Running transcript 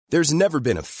There's never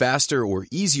been a faster or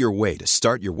easier way to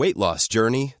start your weight loss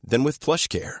journey than with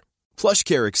PlushCare.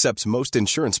 PlushCare accepts most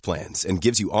insurance plans and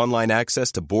gives you online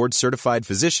access to board-certified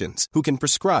physicians who can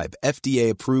prescribe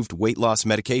FDA-approved weight loss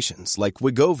medications like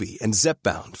Wegovy and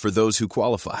Zepbound for those who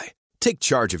qualify. Take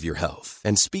charge of your health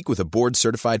and speak with a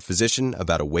board-certified physician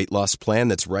about a weight loss plan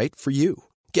that's right for you.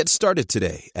 Get started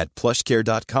today at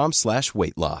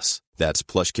plushcare.com/weight loss. That's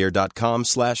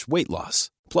plushcare.com/weight loss.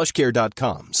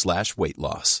 plushcare.com/weight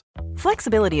loss.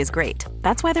 Flexibility is great.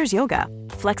 That's why there's yoga.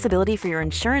 Flexibility for your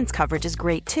insurance coverage is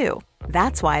great too.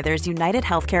 That's why there's United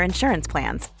Healthcare Insurance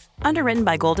Plans. Underwritten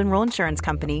by Golden Rule Insurance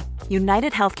Company,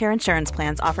 United Healthcare Insurance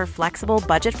Plans offer flexible,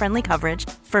 budget-friendly coverage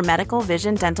for medical,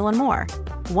 vision, dental, and more.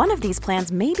 One of these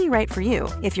plans may be right for you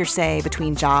if you're, say,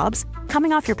 between jobs,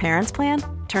 coming off your parents' plan,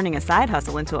 turning a side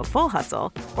hustle into a full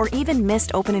hustle, or even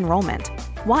missed open enrollment.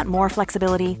 Want more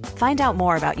flexibility? Find out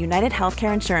more about United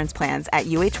Healthcare Insurance Plans at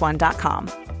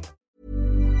uh1.com.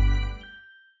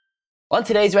 On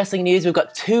today's wrestling news, we've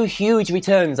got two huge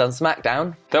returns on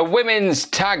SmackDown. The women's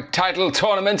tag title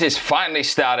tournament is finally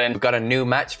starting. We've got a new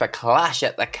match for Clash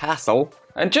at the Castle.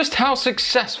 And just how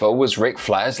successful was Ric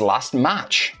Flair's last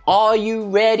match? Are you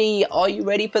ready? Are you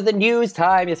ready for the news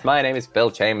time? Yes, my name is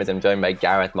Phil Chambers. I'm joined by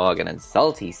Gareth Morgan and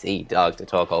Salty Sea Dog to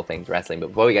talk all things wrestling. But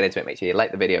before we get into it, make sure you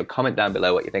like the video, comment down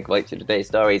below what you think of each of today's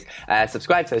stories,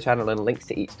 subscribe to the channel, and links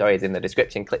to each story is in the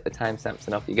description. Click the timestamps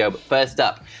and off you go. But first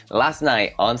up, last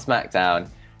night on SmackDown,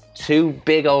 two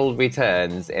big old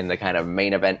returns in the kind of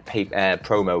main event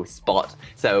promo spot.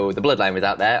 So the Bloodline was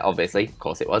out there, obviously, of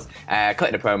course it was,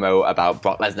 cutting a promo about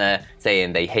Brock Lesnar,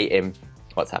 saying they hate him.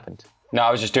 What's happened? No,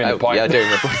 I was just doing the point. You're doing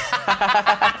the point.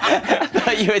 I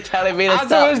thought you were telling me to stop.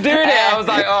 As I was doing it, I was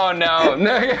like, oh no.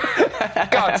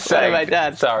 God's sake. My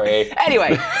dad. Sorry.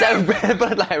 Anyway, so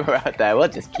Bloodline were out there. We'll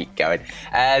just keep going.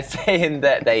 Saying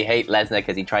that they hate Lesnar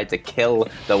because he tried to kill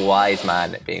the wise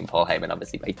man, being Paul Heyman,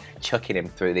 obviously, by chucking him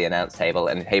through the announce table,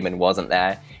 and Heyman wasn't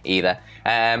there either.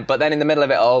 But then in the middle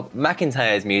of it all,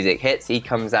 McIntyre's music hits. He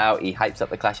comes out, he hypes up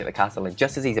the Clash at the Castle, and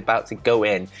just as he's about to go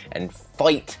in and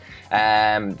fight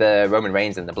the Roman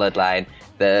Reigns and the Bloodline,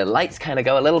 the lights kind of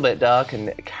go a little bit dark, and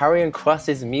Karrion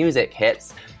Kross's music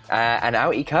hits, and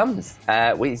out he comes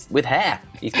with hair.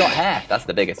 He's got hair. That's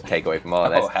the biggest takeaway from all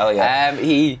of this. Oh, hell yeah.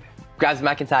 He grabs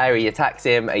McIntyre, he attacks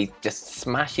him, he just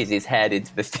smashes his head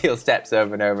into the steel steps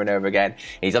over and over and over again.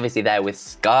 He's obviously there with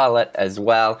Scarlett as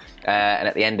well, and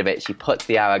at the end of it, she puts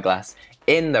the hourglass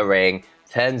in the ring,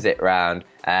 turns it round,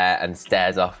 and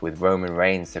stares off with Roman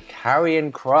Reigns. So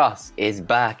Karrion Kross is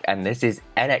back, and this is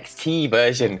NXT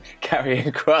version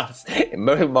Karrion Kross,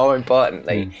 more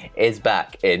importantly, is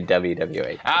back in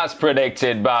WWE. As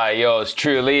predicted by yours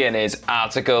truly in his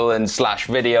article and /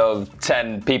 video of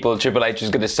 10 people Triple H is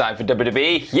going to sign for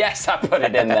WWE, yes, I put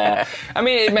it in there. I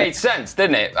mean, it made sense,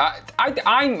 didn't it?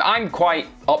 I'm quite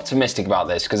optimistic about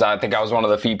this, because I think I was one of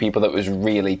the few people that was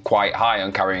really quite high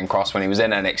on Karrion Kross when he was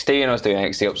in NXT, and I was doing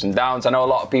NXT ups and downs. I know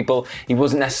a lot of people, he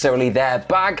wasn't necessarily their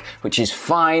bag, which is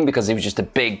fine, because he was just a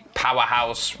big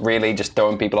powerhouse, really just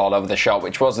throwing people all over the shop,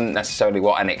 which wasn't necessarily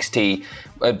what NXT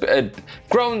had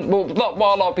grown, well, what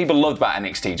a lot of people loved about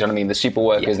NXT, do you know what I mean? The super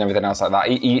workers and everything else like that.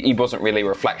 He wasn't really a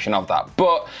reflection of that.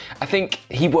 But I think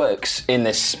he works in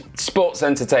this sports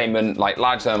entertainment, like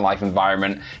larger-than-life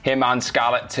environment. Him and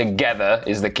Scarlett together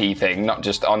is the key thing, not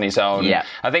just on his own. Yeah.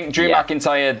 I think Drew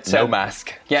McIntyre said, no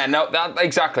mask. Yeah, no,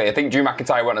 exactly. I think Drew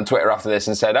McIntyre went on Twitter after this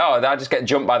and said, oh, did I just get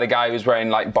jumped by the guy who was wearing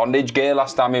like bondage gear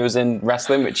last time he was in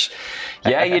wrestling? Which,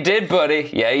 yeah, you did, buddy.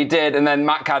 Yeah, you did. And then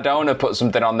Matt Cardona put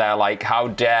something on there like, how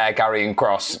dare Karrion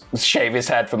Kross shave his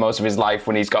head for most of his life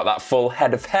when he's got that full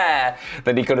head of hair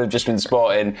that he could have just been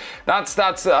sporting. That's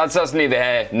neither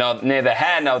here nor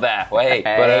there. Wait,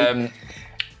 but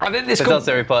I think There's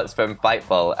also reports from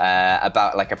Fightful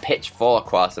about like a pitch for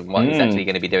Kross and what he's actually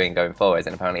going to be doing going forwards,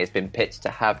 and apparently it's been pitched to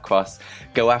have Kross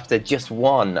go after just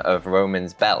one of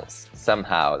Roman's belts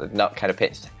somehow. They've not kind of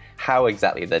pitched how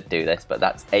exactly they'd do this, but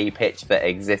that's a pitch that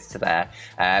exists there.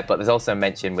 But there's also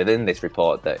mention within this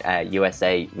report that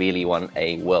USA really want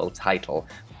a world title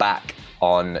back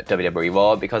on WWE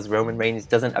Raw because Roman Reigns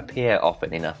doesn't appear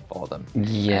often enough for them.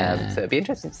 Yeah. So it'd be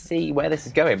interesting to see where this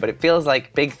is going, but it feels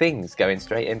like big things going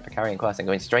straight in for Karrion Kross and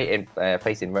going straight in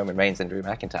facing Roman Reigns and Drew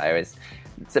McIntyre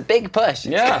it's a big push.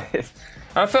 Yeah.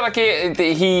 I feel like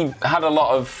he had a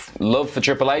lot of love for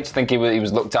Triple H. I think he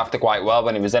was looked after quite well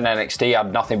when he was in NXT. He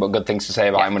had nothing but good things to say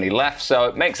about him when he left, so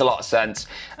it makes a lot of sense.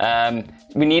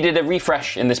 We needed a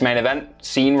refresh in this main event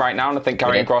scene right now, and I think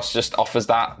Karrion Kross just offers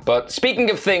that. But speaking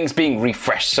of things being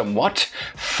refreshed somewhat,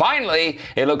 finally,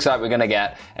 it looks like we're going to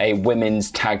get a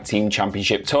Women's Tag Team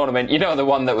Championship tournament. You know, the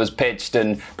one that was pitched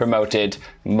and promoted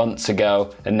months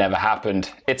ago and never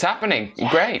happened. It's happening.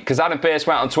 Great. Because Adam Pearce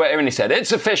went on Twitter and he said,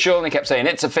 it's official. And he kept saying,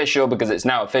 it's official, because it's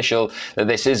now official that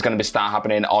this is going to start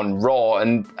happening on Raw.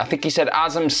 And I think he said,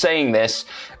 as I'm saying this,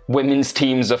 women's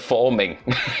teams are forming.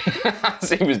 As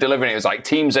he was delivering it, was like,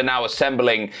 teams are now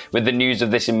assembling with the news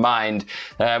of this in mind,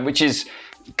 which is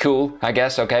cool, I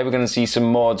guess. Okay, we're going to see some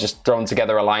more just thrown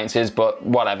together alliances, but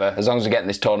whatever. As long as we're getting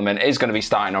this tournament, it's going to be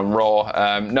starting on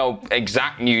Raw. No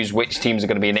exact news which teams are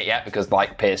going to be in it yet, because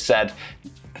like Pearce said,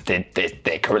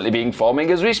 they're currently being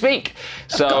forming as we speak.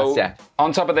 So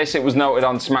on top of this, it was noted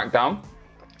on SmackDown.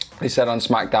 They said on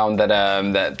SmackDown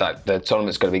that the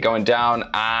tournament's going to be going down,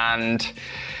 and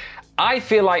I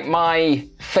feel like my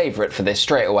favourite for this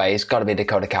straight away has got to be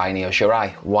Dakota Kai and Io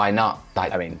Shirai. Why not?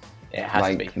 Like, I mean, it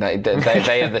has to be.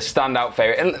 They are the standout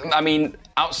favourite. I mean,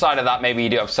 outside of that, maybe you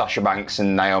do have Sasha Banks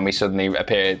and Naomi suddenly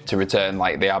appear to return,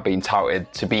 like they are being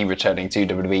touted to be returning to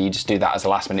WWE. You just do that as a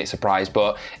last-minute surprise,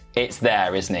 but it's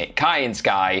there, isn't it? Kai and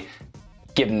Sky,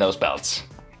 give them those belts.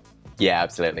 Yeah,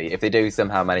 absolutely. If they do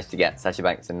somehow manage to get Sasha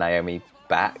Banks and Naomi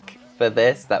back for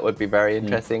this, that would be very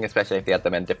interesting, especially if they had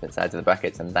them in different sides of the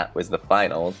brackets and that was the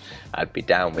finals. I'd be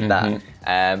down with that.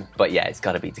 But yeah, it's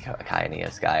got to be Dakota Kai and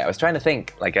Io Sky. I was trying to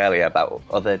think, like earlier, about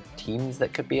other teams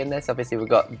that could be in this. Obviously, we've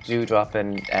got Doudrop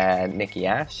and Nikki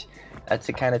Ash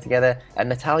to kind of together. And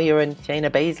Natalya and Shayna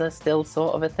Baszler still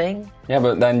sort of a thing. Yeah,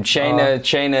 but then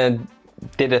Shayna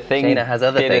did a thing. Shayna has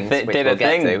other things, which we'll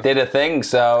get to. Did a thing,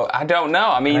 so I don't know.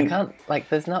 I mean,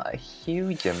 there's not a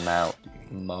huge amount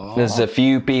more. There's a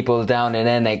few people down in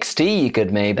NXT you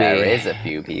could maybe... There is a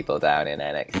few people down in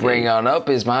NXT. Bring on up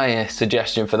is my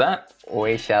suggestion for that.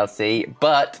 We shall see.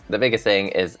 But the biggest thing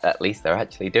is at least they're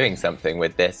actually doing something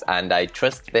with this, and I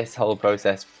trust this whole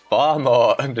process far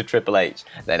more under Triple H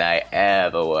than I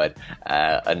ever would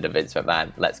under Vince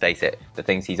McMahon. Let's face it, the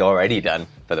things he's already done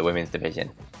for the women's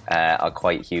division are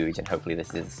quite huge, and hopefully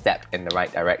this is a step in the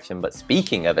right direction. But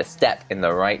speaking of a step in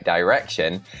the right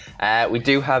direction, we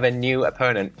do have a new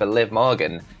opponent for Liv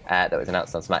Morgan that was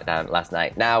announced on SmackDown last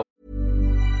night. Now,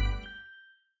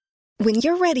 when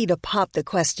you're ready to pop the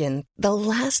question, the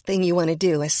last thing you want to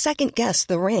do is second-guess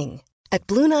the ring. At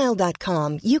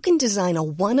BlueNile.com, you can design a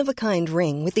one-of-a-kind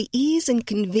ring with the ease and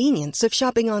convenience of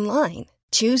shopping online.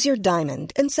 Choose your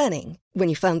diamond and setting. When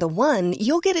you find the one,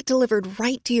 you'll get it delivered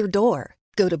right to your door.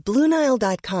 Go to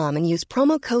BlueNile.com and use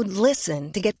promo code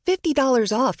LISTEN to get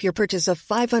 $50 off your purchase of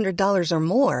 $500 or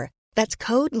more. That's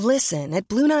code LISTEN at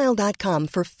BlueNile.com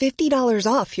for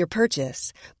 $50 off your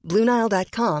purchase.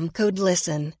 BlueNile.com, code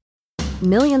LISTEN.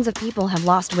 Millions of people have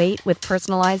lost weight with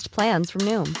personalized plans from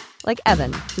Noom. Like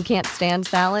Evan, who can't stand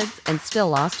salads and still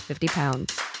lost 50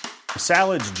 pounds.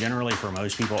 Salads generally for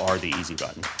most people are the easy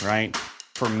button, right?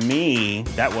 For me,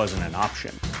 that wasn't an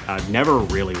option. I never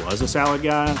really was a salad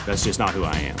guy. That's just not who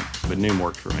I am. But Noom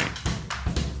worked for me.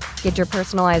 Get your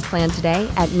personalized plan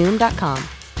today at Noom.com.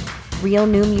 Real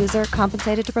Noom user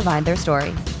compensated to provide their story.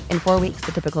 In 4 weeks,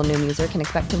 the typical Noom user can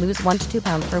expect to lose 1 to 2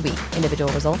 pounds per week.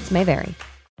 Individual results may vary.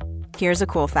 Here's a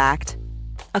cool fact.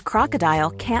 A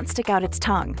crocodile can't stick out its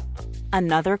tongue.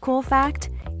 Another cool fact,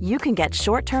 you can get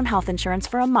short-term health insurance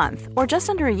for a month or just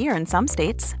under a year in some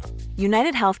states.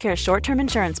 United Healthcare short-term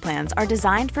insurance plans are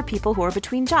designed for people who are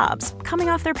between jobs, coming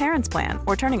off their parents' plan,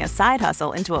 or turning a side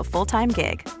hustle into a full-time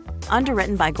gig.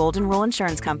 Underwritten by Golden Rule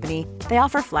Insurance Company, they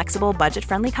offer flexible,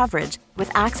 budget-friendly coverage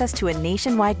with access to a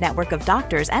nationwide network of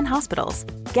doctors and hospitals.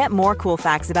 Get more cool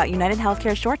facts about United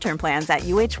Healthcare short-term plans at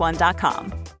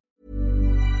uh1.com.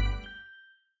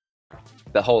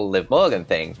 The whole Liv Morgan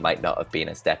thing might not have been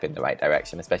a step in the right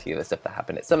direction, especially the stuff that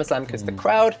happened at SummerSlam, because the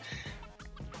crowd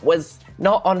was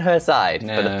not on her side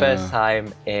for the first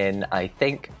time in, I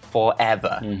think,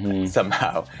 forever.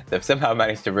 Somehow. They've somehow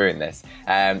managed to ruin this.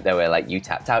 There were like, you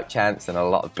tapped out chants and a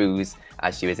lot of boos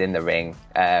as she was in the ring.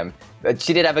 But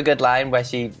she did have a good line where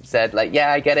she said, like,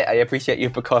 yeah, I get it. I appreciate you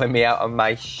for calling me out on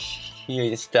my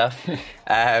stuff.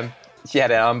 She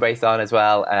had an arm brace on as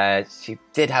well. She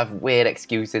did have weird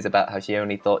excuses about how she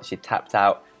only thought she'd tapped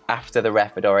out after the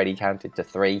ref had already counted to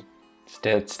 3.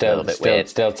 Still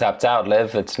tapped out,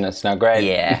 Liv. It's not great.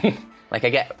 Yeah. Like, I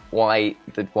get why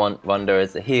they'd want Ronda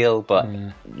as a heel, but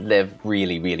Liv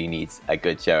really, really needs a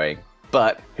good showing.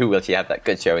 But who will she have that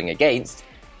good showing against?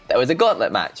 there was a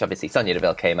gauntlet match. Obviously, Sonya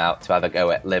Deville came out to have a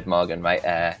go at Liv Morgan, right,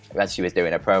 as she was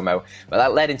doing a promo. But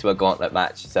that led into a gauntlet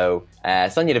match. So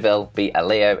Sonya Deville beat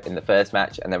Aaliyah in the first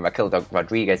match, and then Raquel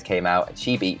Rodriguez came out, and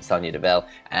she beat Sonya Deville,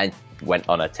 and went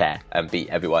on a tear and beat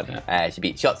everyone. She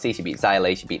beat Shotzi, she beat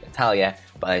Xylee, she beat Natalya,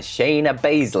 but Shayna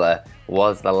Baszler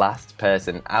was the last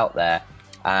person out there.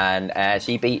 And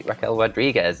she beat Raquel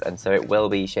Rodriguez, and so it will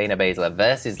be Shayna Baszler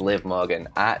versus Liv Morgan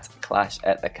at Clash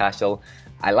at the Castle.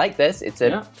 I like this. It's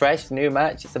a fresh, new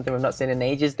match. It's something we've not seen in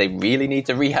ages. They really need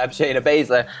to rehab Shayna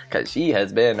Baszler because she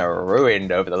has been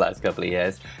ruined over the last couple of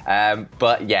years.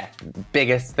 But yeah,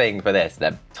 biggest thing for this,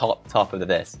 the top of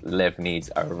this, Liv needs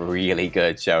a really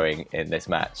good showing in this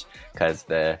match because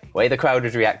the way the crowd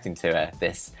was reacting to her,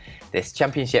 this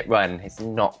championship run is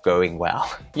not going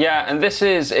well. Yeah, and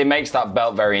it makes that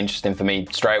belt very interesting for me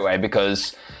straight away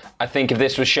because I think if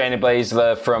this was Shayna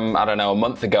Baszler from, I don't know, a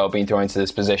month ago being thrown into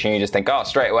this position, you just think, oh,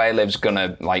 straight away Liv's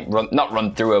gonna not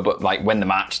run through her, but win the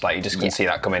match. You just can see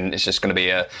that coming. It's just gonna be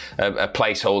a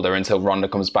placeholder until Ronda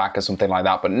comes back or something like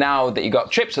that. But now that you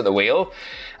got Trips at the wheel,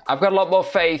 I've got a lot more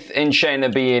faith in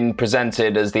Shayna being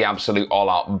presented as the absolute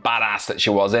all-out badass that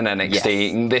she was in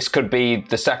NXT. Yes. This could be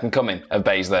the second coming of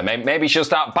Baszler. Maybe she'll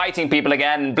start biting people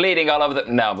again, bleeding all over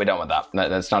No, we don't want that. No,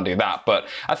 let's not do that. But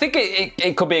I think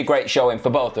it could be a great showing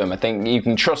for both of them. I think you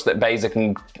can trust that Baszler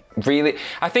can really...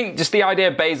 I think just the idea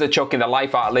of Baszler chucking the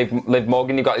life out of Liv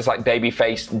Morgan, you've got this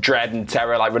babyface dread and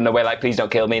terror, running away, please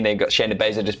don't kill me, and then you've got Shayna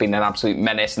Baszler just being an absolute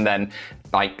menace, and then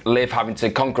Liv having to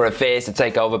conquer her fears to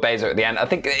take over Baszler at the end. I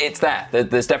think it's there.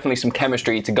 There's definitely some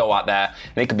chemistry to go at there,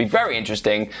 and it could be very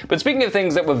interesting. But speaking of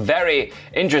things that were very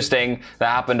interesting that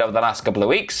happened over the last couple of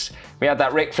weeks, we had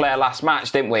that Ric Flair last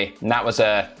match, didn't we? And that was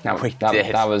that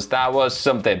was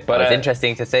something. But it was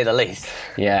interesting to say the least.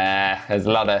 Yeah, there's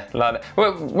a lot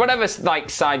of whatever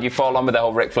side you fall on with the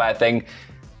whole Ric Flair thing.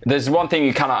 There's one thing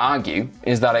you cannot argue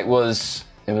is that it was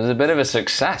a bit of a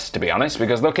success, to be honest,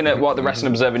 because looking at what the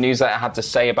Wrestling Observer newsletter had to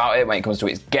say about it when it comes to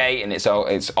its gate and it's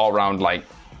all around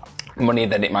money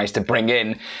that it managed to bring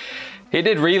in, it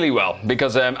did really well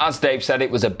because, as Dave said, it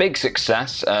was a big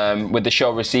success, with the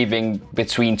show receiving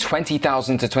between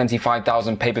 20,000 to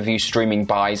 25,000 pay-per-view streaming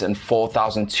buys and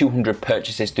 4,200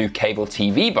 purchases through cable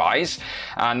TV buys,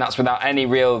 and that's without any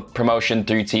real promotion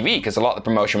through TV because a lot of the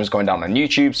promotion was going down on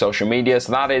YouTube, social media,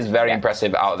 so that is very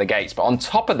impressive out of the gates. But on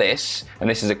top of this, and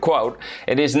this is a quote,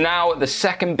 it is now the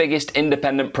second biggest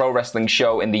independent pro wrestling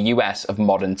show in the US of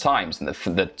modern times, and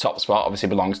the top spot obviously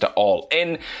belongs to All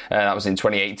In. That was in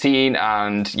 2018.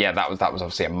 And yeah, that was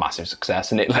obviously a massive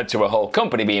success, and it led to a whole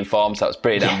company being formed, so that was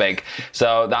pretty damn big.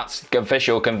 So that's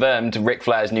official, confirmed. Ric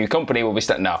Flair's new company will be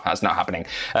no, that's not happening.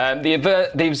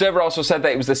 The Observer also said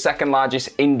that it was the second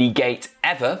largest indie gate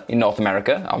ever in North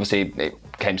America. Obviously, it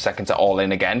came second to All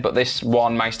In again, but this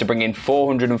one managed to bring in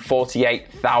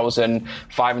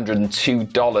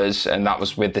 $448,502, and that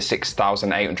was with the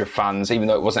 6,800 fans. Even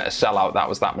though it wasn't a sellout, that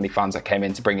was that many fans that came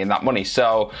in to bring in that money.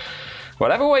 So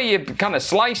whatever way you kind of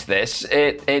slice this,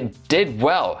 it did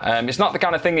well. It's not the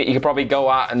kind of thing that you could probably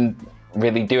go out and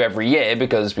really do every year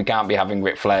because we can't be having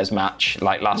Ric Flair's match,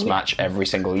 last match, every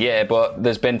single year. But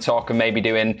there's been talk of maybe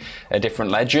doing a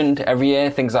different legend every year,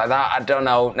 things like that. I don't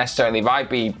know necessarily if I'd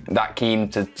be that keen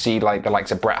to see the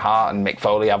likes of Bret Hart and Mick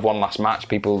Foley have one last match,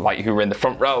 people who were in the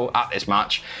front row at this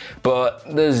match. But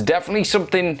there's definitely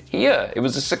something here. It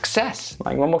was a success.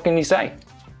 What can you say?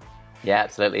 Yeah,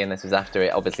 absolutely, and this was after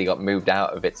it obviously got moved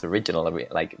out of its original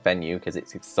venue because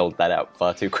it sold that out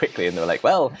far too quickly, and they were like,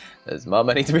 well, there's more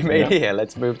money to be made here,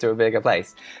 let's move to a bigger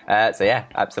place. So yeah,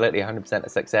 absolutely 100% a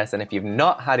success, and if you've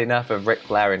not had enough of Ric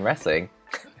Flair in wrestling,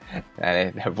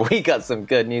 and have we got some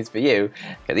good news for you,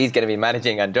 because he's going to be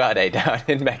managing Andrade down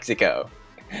in Mexico.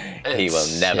 He will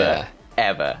never...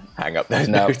 ever hang up those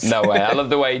notes. No way. I love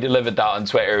the way he delivered that on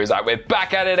Twitter. He was like, we're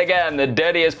back at it again, the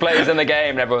dirtiest players in the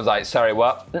game, and everyone's like, sorry,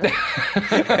 what? This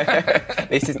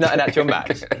is not an actual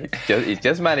match. He's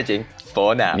just managing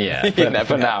for now. Yeah,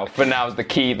 for now. For now is the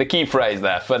key phrase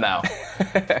there, for now.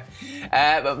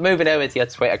 But moving over to your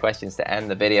Twitter questions to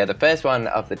end the video. The first one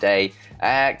of the day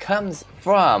comes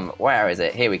from, where is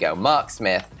it? Here we go. Mark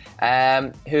Smith.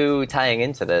 Who, tying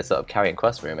into the sort of Karrion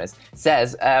Kross rumours,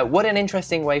 says, would an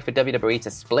interesting way for WWE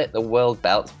to split the world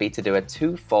belts be to do a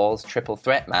two falls triple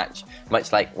threat match,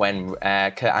 much like when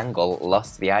Kurt Angle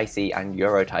lost the IC and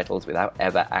Euro titles without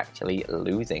ever actually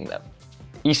losing them?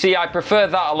 You see, I prefer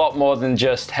that a lot more than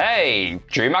just, hey,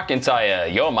 Drew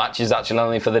McIntyre, your match is actually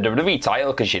only for the WWE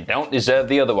title because you don't deserve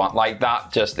the other one.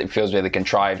 That it feels really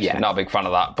contrived. Yeah. Not a big fan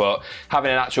of that. But having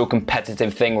an actual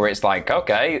competitive thing where it's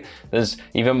okay, there's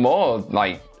even more,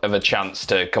 of a chance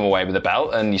to come away with the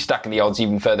belt, and you're stacking the odds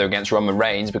even further against Roman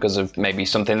Reigns because of maybe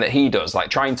something that he does. Like,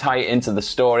 try and tie it into the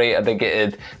story. I think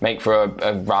it'd make for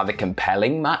a rather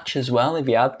compelling match as well if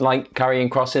you had, like, Karrion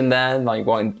Kross in there. Like,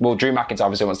 well, Drew McIntyre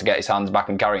obviously wants to get his hands back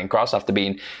on Karrion Kross after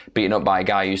being beaten up by a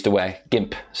guy who used to wear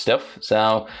gimp stuff.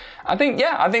 So I think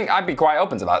I'd be quite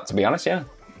open to that, to be honest, yeah.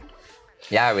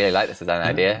 Yeah, I really like this as an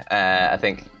idea. I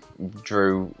think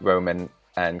Drew, Roman,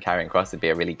 and Karrion Kross would be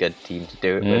a really good team to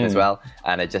do it with as well.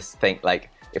 And I just think, like,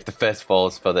 if the first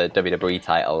falls for the WWE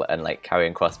title and, like,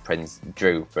 Karrion Kross pins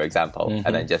Drew, for example,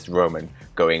 and then just Roman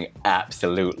going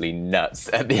absolutely nuts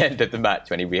at the end of the match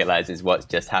when he realizes what's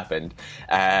just happened,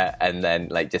 and then,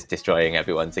 like, just destroying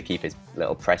everyone to keep his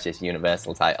little precious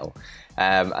Universal title.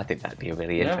 I think that'd be a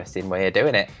really interesting way of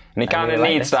doing it. And it kind of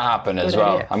needs to happen as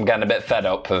well. Idea. I'm getting a bit fed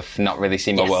up of not really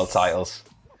seeing my world titles.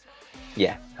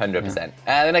 Yeah, 100%.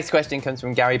 The next question comes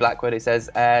from Gary Blackwood, who says,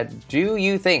 do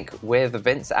you think with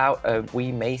Vince out,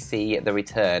 we may see the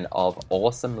return of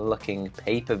awesome-looking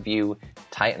pay-per-view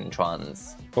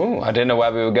Titantrons? Oh, I didn't know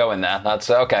where we were going there. That's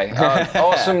okay.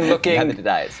 Awesome-looking... Neither did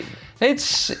I, it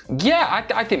seems.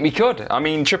 I think we could. I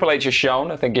mean, Triple H has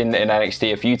shown, I think, in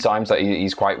NXT a few times that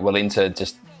he's quite willing to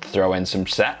just throw in some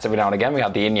sets every now and again. We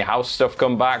had the In Your House stuff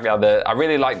come back. I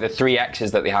really like the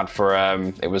 3Xs that they had for,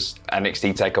 it was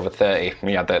NXT TakeOver 30.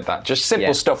 We had that just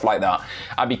simple stuff like that.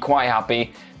 I'd be quite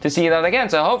happy to see that again.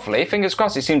 So hopefully, fingers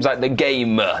crossed, it seems like the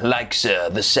game likes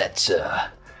the sets.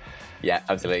 Yeah,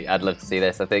 absolutely. I'd love to see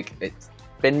this. I think it's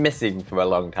been missing for a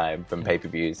long time from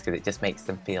pay-per-views because it just makes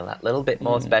them feel that little bit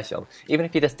more special. Even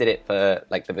if you just did it for,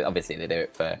 like, obviously they do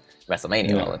it for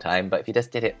WrestleMania all the time, but if you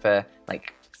just did it for,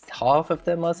 like, half of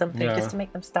them or something, just to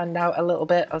make them stand out a little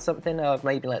bit or something, or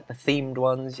maybe like the themed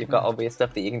ones, you've got obvious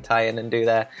stuff that you can tie in and do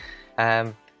there.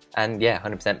 And yeah,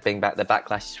 100% bring back the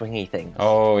Backlash swingy thing.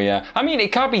 Oh yeah, I mean,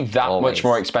 it can't be that much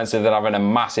more expensive than having a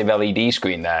massive LED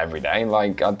screen there every day.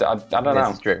 Like, I don't know.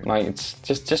 This is true. Like, it's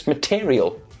just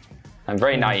material. I'm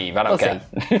very naive, I don't care.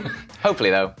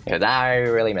 Hopefully, though, because I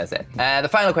really miss it. The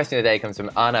final question of the day comes from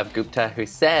Arnav Gupta, who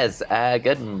says,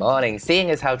 good morning.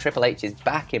 Seeing as how Triple H is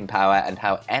back in power and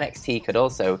how NXT could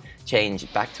also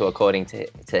change back to according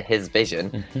to his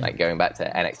vision, like going back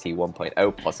to NXT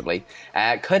 1.0 possibly,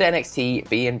 could NXT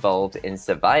be involved in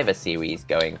Survivor Series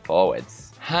going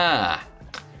forwards?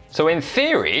 So in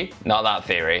theory, not that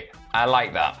theory, I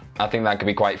like that. I think that could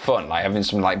be quite fun, like having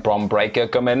some like Bron Breakker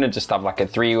come in and just have like a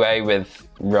three-way with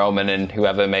Roman and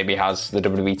whoever maybe has the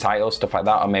WWE title, stuff like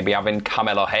that, or maybe having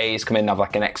Carmelo Hayes come in and have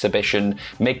like an exhibition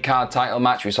mid-card title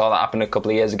match. We saw that happen a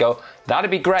couple of years ago.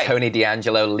 That'd be great. Tony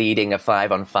D'Angelo leading a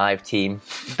 5-on-5 team.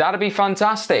 That'd be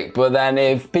fantastic. But then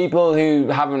if people who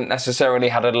haven't necessarily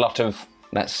had a lot of,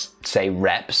 let's say,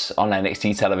 reps on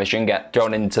NXT television get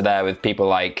thrown into there with people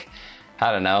like,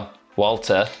 I don't know,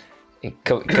 Walter, it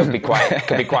could be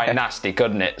quite nasty,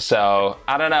 couldn't it? So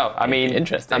I don't know. I mean,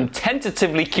 interesting. I'm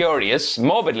tentatively curious,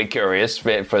 morbidly curious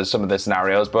for some of the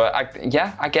scenarios, but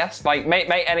I guess like make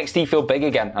NXT feel big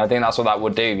again. I think that's what that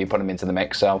would do if you put them into the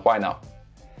mix. So why not?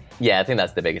 Yeah, I think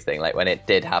that's the biggest thing. Like when it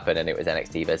did happen and it was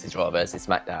NXT versus Raw versus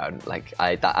SmackDown, like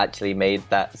that actually made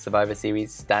that Survivor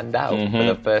Series stand out for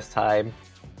the first time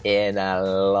in a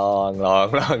long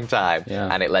time.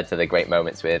 Yeah. And it led to the great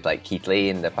moments with like Keith Lee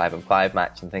in the 5-on-5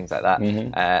 match and things like that,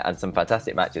 and some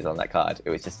fantastic matches on that card.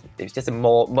 It was just a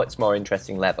much more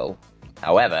interesting level.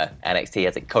 However, NXT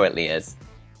as it currently is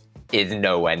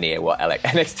nowhere near what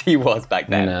NXT was back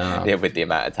then, with the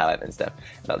amount of talent and stuff.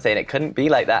 I'm not saying it couldn't be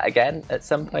like that again at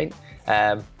some point.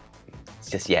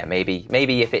 It's just,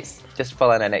 maybe if it's just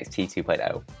full on NXT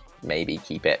 2.0, maybe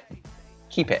keep it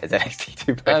as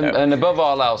NXT 2.0. And above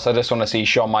all else, I just want to see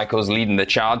Shawn Michaels leading the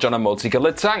charge on a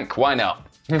multicolored tank. Why not?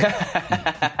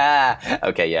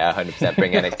 Okay, yeah, 100%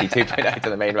 bring NXT 2.0 to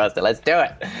the main roster. Let's do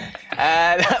it.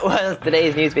 That was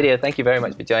today's news video. Thank you very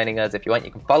much for joining us. If you want,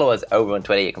 you can follow us over on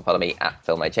Twitter. You can follow me at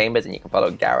Phil My Chambers, and you can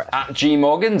follow Gareth at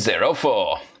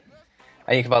GMorgan04.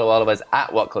 And you can follow all of us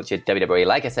at What Culture WWE.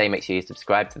 Like I say, make sure you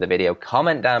subscribe to the video.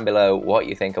 Comment down below what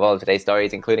you think of all of today's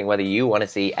stories, including whether you want to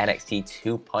see NXT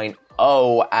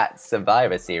 2.0 at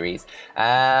Survivor Series.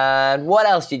 And what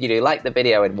else did you do? Like the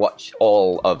video and watch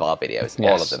all of our videos. Yes,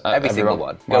 all of them. Every single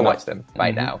one. Go watch them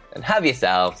right now. And have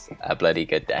yourselves a bloody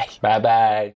good day.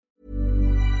 Bye-bye.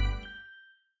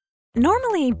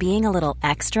 Normally, being a little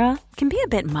extra can be a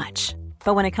bit much.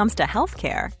 But when it comes to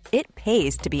healthcare, it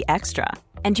pays to be extra.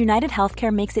 And United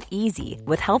Healthcare makes it easy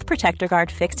with Health Protector Guard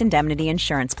fixed indemnity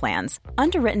insurance plans.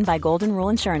 Underwritten by Golden Rule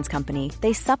Insurance Company,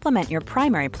 they supplement your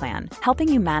primary plan,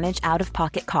 helping you manage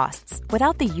out-of-pocket costs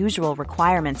without the usual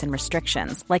requirements and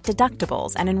restrictions like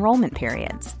deductibles and enrollment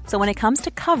periods. So when it comes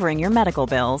to covering your medical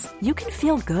bills, you can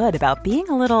feel good about being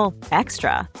a little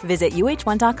extra. Visit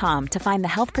UH1.com to find the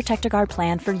Health Protector Guard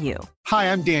plan for you.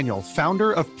 Hi, I'm Daniel,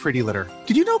 founder of Pretty Litter.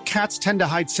 Did you know cats tend to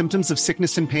hide symptoms of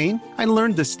sickness and pain? I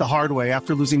learned this the hard way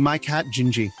after losing my cat,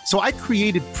 Gingy. So I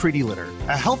created Pretty Litter,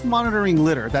 a health monitoring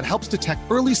litter that helps detect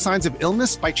early signs of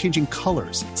illness by changing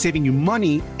colors, saving you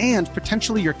money and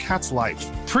potentially your cat's life.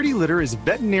 Pretty Litter is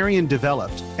veterinarian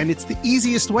developed, and it's the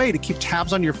easiest way to keep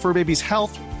tabs on your fur baby's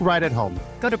health right at home.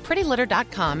 Go to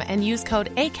prettylitter.com and use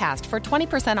code ACAST for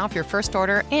 20% off your first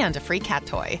order and a free cat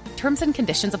toy. Terms and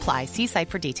conditions apply. See site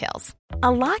for details.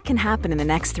 A lot can happen in the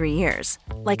next 3 years.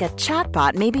 Like a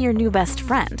chatbot may be your new best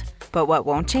friend. But what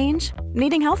won't change?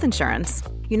 Needing health insurance.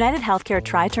 United Healthcare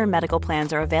Tri-Term Medical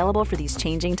Plans are available for these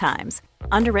changing times.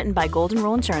 Underwritten by Golden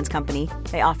Rule Insurance Company,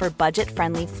 they offer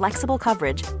budget-friendly, flexible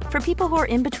coverage for people who are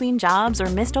in between jobs or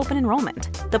missed open enrollment.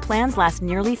 The plans last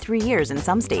nearly 3 years in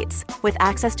some states, with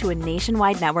access to a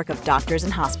nationwide network of doctors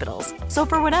and hospitals. So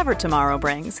for whatever tomorrow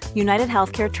brings, United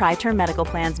Healthcare Tri-Term Medical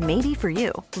Plans may be for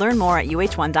you. Learn more at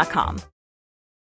UH1.com.